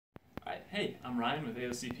Hey, I'm Ryan with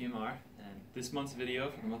AOCPMR, and this month's video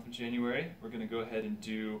for the month of January, we're going to go ahead and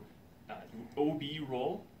do OB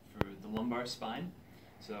roll for the lumbar spine.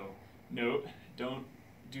 So note, don't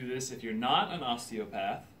do this if you're not an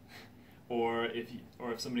osteopath, or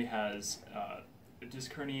if somebody has a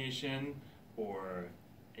disc herniation or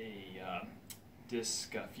a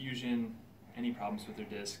disc fusion, any problems with their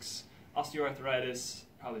discs. Osteoarthritis,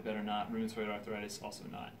 probably better not. Rheumatoid arthritis, also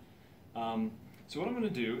not. So what I'm going to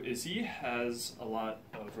do is he has a lot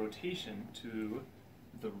of rotation to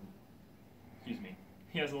the,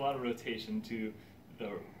 he has a lot of rotation to the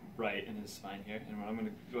right in his spine here, and what I'm going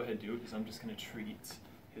to go ahead and do is I'm just going to treat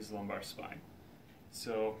his lumbar spine.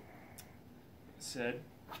 So, said,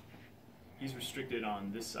 he's restricted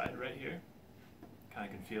on this side right here. Kind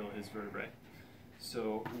of can feel his vertebrae.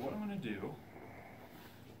 So what I'm going to do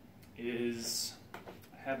is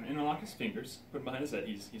I have him interlock his fingers, put him behind his head.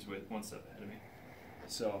 He's with one step ahead of me.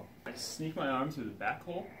 So I sneak my arm through the back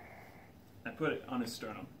hole. I put it on his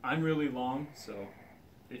sternum. I'm really long, so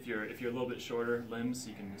if you're a little bit shorter limbs,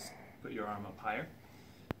 you can just put your arm up higher.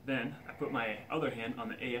 Then I put my other hand on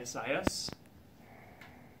the ASIS,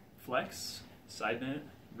 flex, side bend,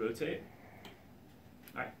 rotate.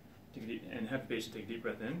 All right, and have the patient take a deep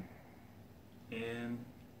breath in, and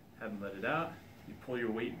have him let it out. You pull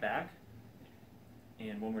your weight back,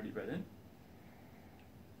 and one more deep breath in,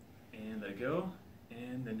 and let it go,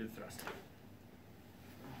 and then do the thrust.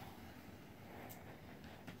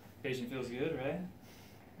 Patient feels good, right?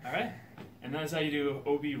 All right, and that's how you do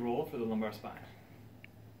OB roll for the lumbar spine.